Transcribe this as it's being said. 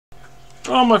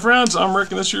Well, my friends, I'm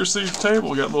Rick, and this is your seat at the table.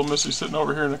 We got little Missy sitting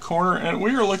over here in the corner, and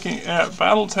we are looking at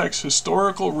Battltech's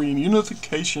historical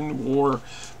Reunification War,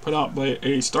 put out by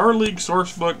a Star League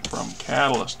Sourcebook from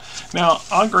Catalyst. Now,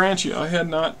 I'll grant you, I had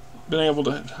not been able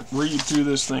to read through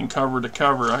this thing cover to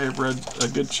cover. I have read a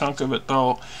good chunk of it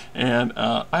though, and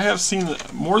I have seen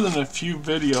more than a few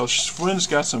videos. Schwinn's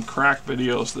got some crack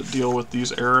videos that deal with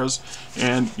these eras,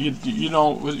 and you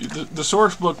know, the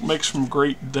source book makes some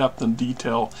great depth and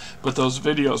detail, but those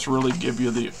videos really give you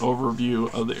the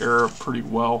overview of the era pretty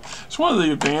well. It's one of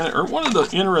the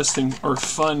interesting or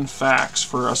fun facts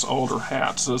for us older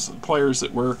hats, as players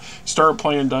that started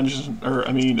playing Battltech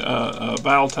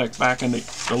back in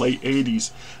the late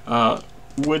 80s,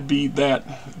 would be that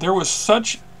there was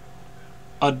such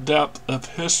a depth of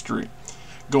history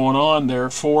going on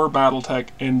there for Battltech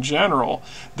in general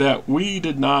that we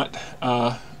did not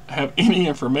have any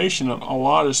information on a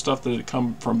lot of stuff that had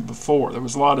come from before. There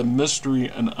was a lot of mystery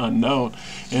and unknown,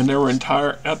 and there were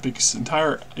entire epics,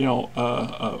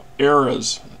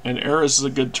 eras, and eras is a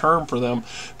good term for them,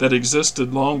 that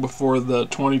existed long before the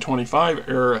 2025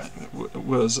 era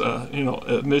was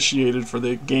initiated for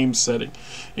the game setting.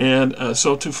 And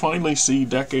so to finally see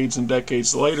decades and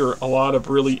decades later a lot of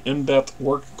really in-depth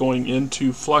work going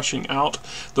into flushing out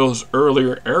those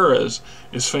earlier eras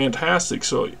is fantastic.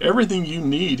 So everything you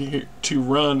need to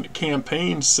run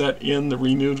campaigns set in the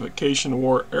Reunification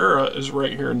War era is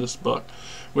right here in this book,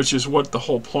 which is what the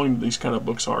whole point of these kind of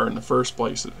books are in the first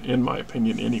place, in my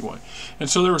opinion anyway. And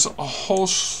so there was a whole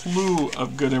slew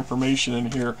of good information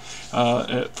in here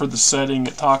for the setting.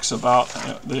 It talks about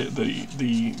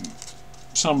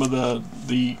some of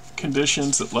the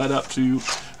conditions that led up to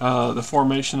the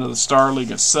formation of the Star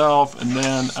League itself, and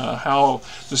then how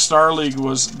the Star League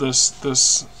was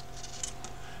this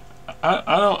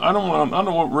I don't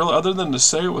want really, other than to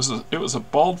say it was a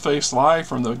bald-faced lie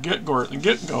from the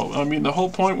get-go. I mean, the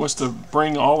whole point was to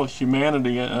bring all of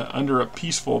humanity under a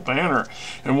peaceful banner.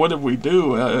 And what did we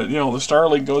do? The Star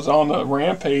League goes on a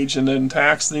rampage and then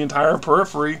attacks the entire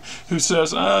Periphery, who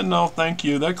says, "No, thank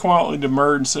you." They quietly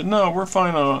demurred and said, "No, we're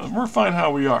fine. We're fine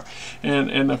how we are."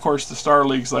 And of course, the Star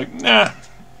League's like, "Nah.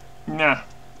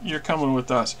 You're coming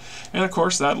with us." And of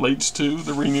course that leads to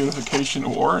the Reunification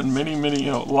War and many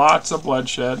lots of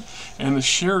bloodshed, and the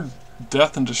sheer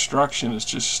death and destruction is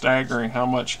just staggering. How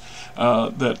much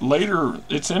that later,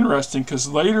 it's interesting because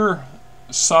later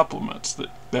supplements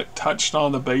that touched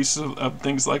on the basis of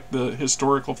things like the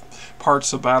historical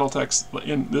parts of Battltech's,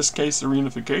 in this case the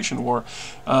Reunification War,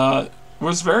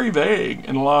 was very vague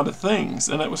in a lot of things,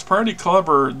 and it was pretty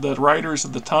clever that writers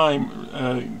at the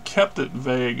time kept it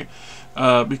vague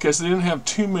because they didn't have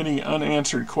too many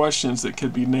unanswered questions that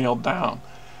could be nailed down.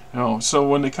 So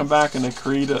when they come back and they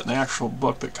create an actual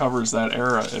book that covers that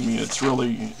era, I mean, it's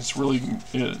really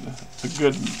a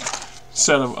good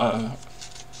set of I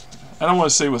don't want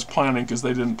to say it was planning, because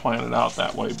they didn't plan it out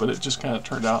that way, but it just kind of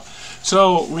turned out.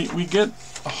 So we get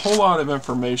a whole lot of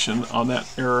information on that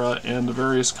era and the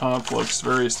various conflicts,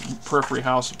 various Periphery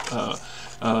House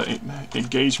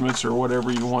engagements, or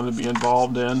whatever you want to be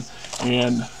involved in,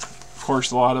 and of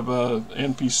course a lot of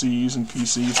NPCs and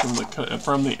PCs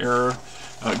from the era.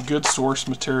 Good source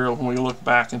material when we look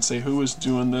back and say who was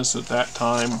doing this at that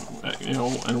time,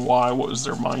 and why, what was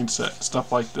their mindset,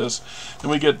 stuff like this.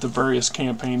 Then we get the various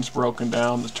campaigns broken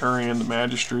down: the Turian, the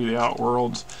Magistry, the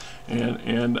Outworlds,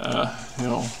 and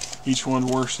each one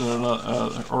worse than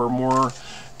another, or more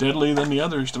deadly than the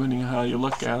others, depending on how you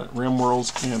look at it.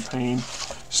 Rimworld's campaign,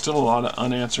 still a lot of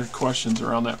unanswered questions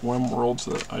around that Rimworlds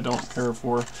that I don't care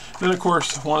for. Then of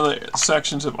course one of the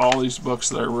sections of all these books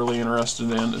that I'm really interested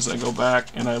in is I go back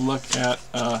and I look at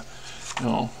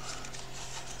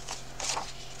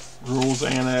rules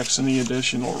annex, any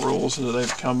additional rules that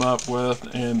they've come up with,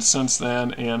 and since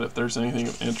then, and if there's anything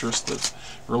of interest that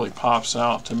really pops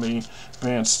out to me.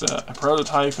 Advanced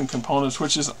prototype and components,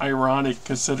 which is ironic,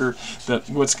 consider that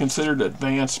what's considered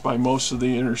advanced by most of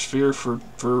the Inner Sphere for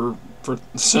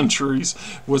centuries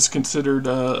was considered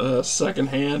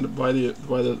second-hand by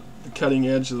the cutting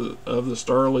edge of the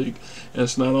Star League, and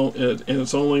it's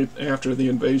only after the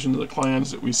invasion of the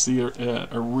clans that we see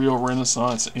a real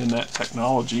renaissance in that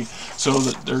technology, so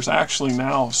that there's actually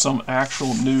now some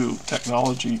actual new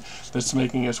technology that's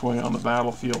making its way on the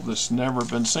battlefield that's never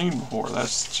been seen before.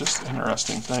 That's just an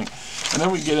interesting thing. And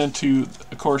then we get into,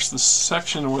 of course, the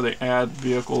section where they add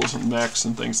vehicles and mechs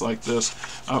and things like this.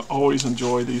 I always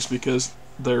enjoy these because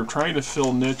they're trying to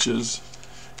fill niches,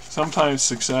 sometimes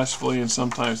successfully and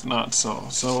sometimes not so.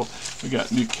 So we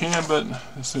got new Gambit,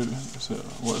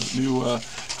 new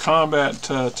combat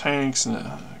tanks, and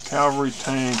a cavalry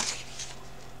tank,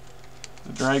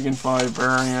 the Dragonfly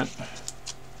variant,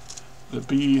 the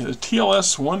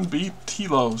TLS 1B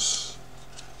Telos,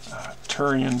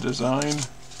 Turian design,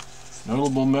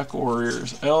 notable mech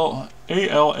warriors,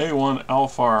 ALA1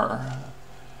 Alfar,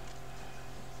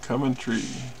 Coventry.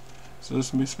 So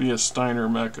this must be a Steiner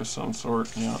mech of some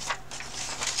sort, yeah.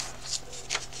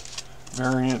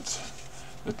 Variant,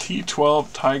 the T12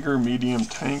 Tiger medium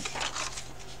tank.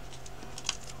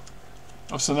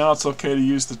 Oh, so now it's okay to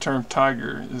use the term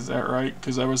Tiger, is that right?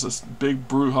 Because there was this big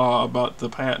brouhaha about the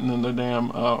patent and the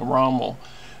damn Rommel,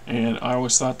 and I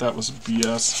always thought that was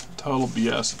BS, total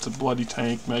BS. It's a bloody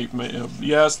tank.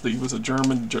 Yes, he was a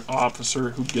German officer.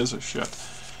 Who gives a shit?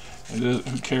 Who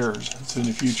cares? It's in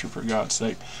the future, for God's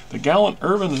sake. The Gallant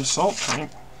Urban Assault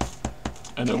Tank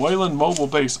and the Wayland Mobile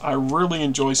Base. I really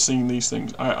enjoy seeing these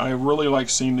things. I really like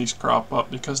seeing these crop up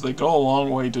because they go a long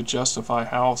way to justify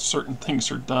how certain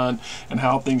things are done and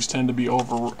how things tend to be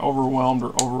overwhelmed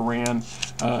or overran,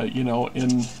 you know,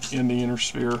 in the inner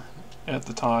sphere at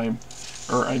the time.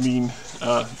 Or I mean,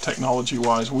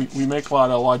 technology-wise, we make a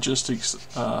lot of logistics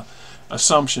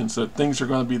assumptions that things are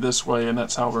going to be this way and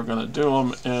that's how we're going to do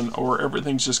them, or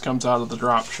everything just comes out of the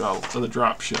drop shuttle or the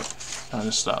drop ship kind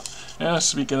of stuff. And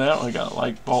speaking of that, we got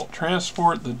like Bolt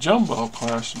Transport, the Jumbo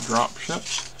class drop ship,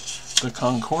 the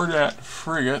Concordat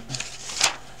frigate.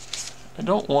 I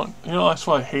don't want, you know, that's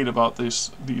what I hate about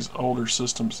these older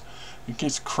systems. It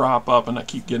gets crop up and I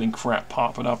keep getting crap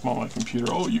popping up on my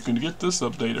computer. Oh, you can get this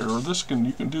updated, or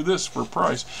you can do this for a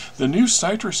price. The new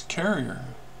Citrus Carrier,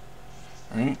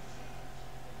 right?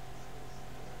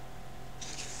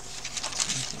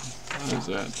 What is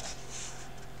that?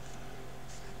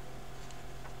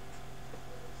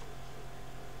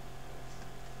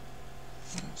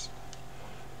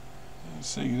 Let's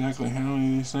see exactly how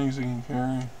many of these things it can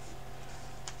carry.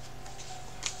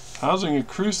 Housing a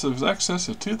crew of excess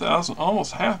of 2,000,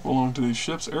 almost half belong to these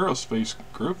ships' aerospace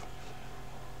group.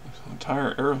 The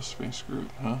entire aerospace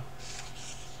group, huh?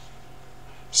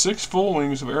 6 full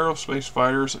wings of aerospace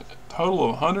fighters, a total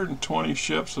of 120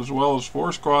 ships, as well as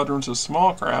 4 squadrons of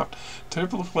small craft,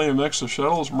 typically a mix of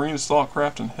shuttles, marine assault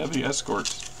craft, and heavy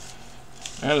escorts.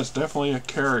 That is definitely a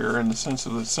carrier in the sense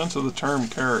of the term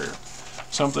carrier.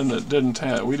 Something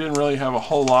that we didn't really have a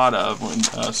whole lot of when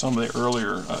some of the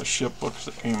earlier ship books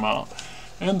that came out.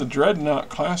 And the Dreadnought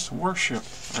class warship,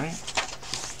 right?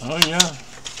 Oh yeah.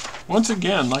 Once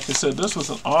again, like I said, this was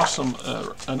an awesome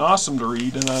to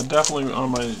read, and definitely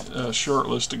on my short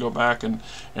list to go back and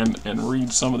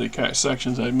read some of the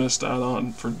sections I missed out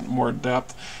on for more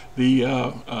depth.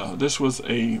 This was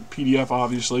a PDF,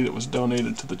 obviously, that was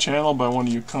donated to the channel by one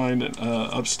of you kind and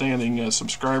upstanding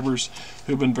subscribers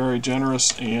who've been very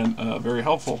generous and very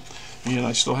helpful. And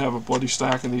I still have a bloody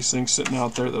stack of these things sitting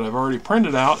out there that I've already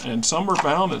printed out, and some are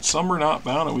bound and some are not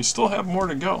bound, and we still have more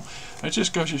to go. It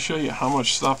just goes to show you how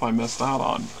much stuff I missed out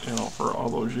on, you know, for all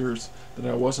those years that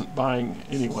I wasn't buying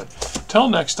anyway. Till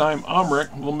next time, I'm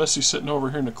Rick, little Missy sitting over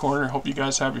here in the corner. Hope you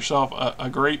guys have yourself a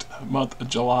great month of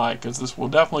July, because this will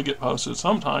definitely get posted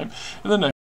sometime in the next